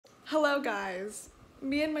Hello guys,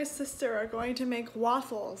 me and my sister are going to make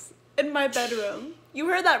waffles in my bedroom. You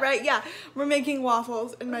heard that right? Yeah, we're making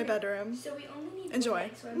waffles in my bedroom. So we only need Enjoy.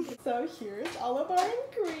 so here's all of our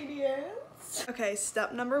ingredients. Okay,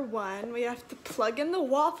 step number 1, we have to plug in the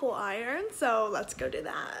waffle iron, so let's go do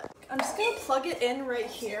that. I'm just gonna plug it in right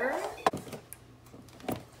here.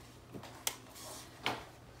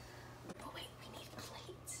 Oh wait, we need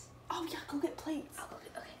plates. Oh yeah, go get plates. Oh,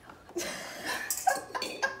 okay.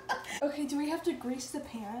 Okay, do we have to grease the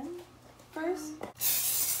pan first?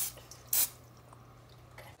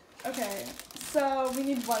 Okay, so we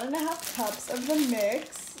need 1.5 cups of the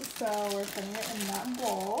mix. So we're putting it in that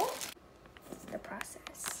bowl. The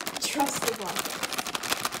process. Trust the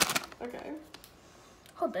process. Okay.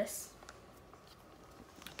 Hold this.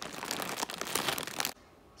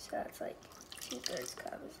 So that's like 2/3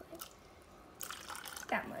 cup is like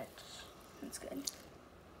that much. That's good.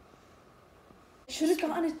 Should have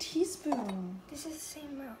gotten a teaspoon. This is the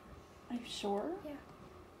same amount. Are you sure? Yeah.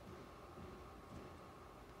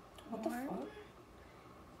 What the fuck?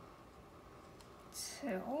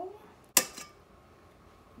 2.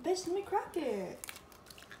 Bitch, let me crack it.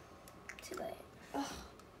 Too late. Ugh.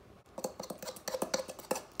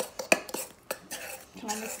 Can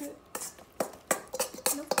I mix it?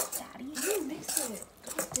 Nope, Daddy. You mix it.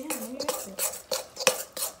 God damn, let me mix it.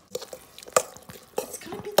 It's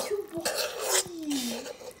gonna be too watery.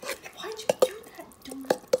 Why'd you do that,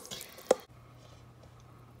 dude?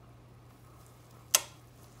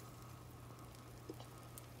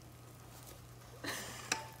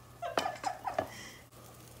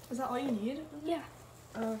 Is that all you need? Yeah.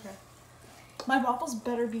 Oh, okay. My waffles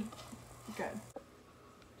better be good.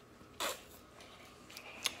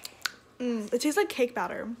 It tastes like cake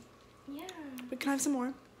batter. Yeah. But can I have some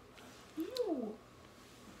more? Ew.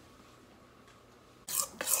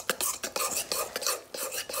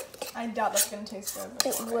 I doubt that's gonna taste good.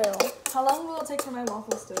 It will. How long will it take for my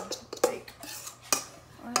waffles to bake?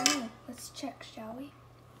 I don't know. Let's check, shall we?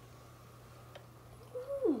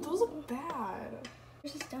 Ooh, those look bad.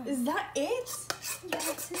 Yours is done. Is that it? Yeah,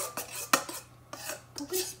 that's it. Go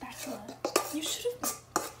get a spatula. You should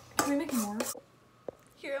have. Can we make more?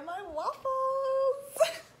 Here are my waffles.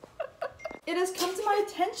 It has come to my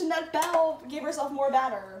attention that Belle gave herself more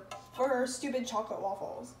batter for her stupid chocolate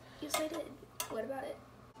waffles. Yes, I did. What about it?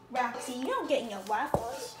 Roxy, you don't get your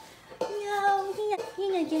waffles. No, you're not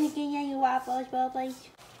gonna get any waffles, Bubbles.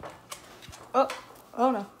 Oh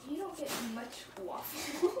no. You don't get much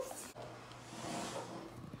waffles.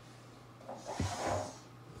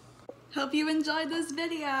 Hope you enjoyed this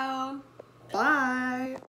video. Bye.